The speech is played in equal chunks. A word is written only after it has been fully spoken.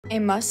A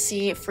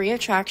must-see free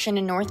attraction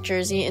in North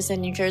Jersey is the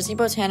New Jersey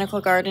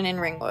Botanical Garden in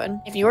Ringwood.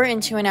 If you are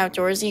into an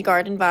outdoorsy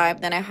garden vibe,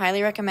 then I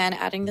highly recommend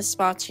adding this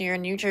spot to your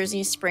New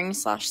Jersey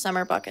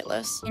spring/summer bucket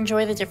list.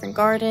 Enjoy the different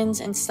gardens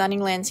and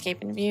stunning landscape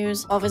and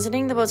views. While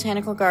visiting the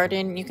Botanical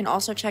Garden, you can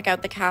also check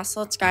out the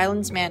castle at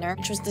Skylands Manor,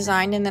 which was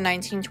designed in the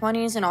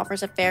 1920s and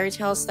offers a fairy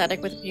tale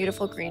aesthetic with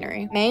beautiful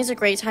greenery. May is a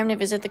great time to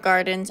visit the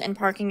gardens, and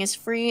parking is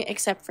free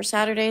except for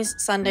Saturdays,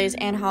 Sundays,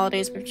 and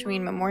holidays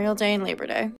between Memorial Day and Labor Day.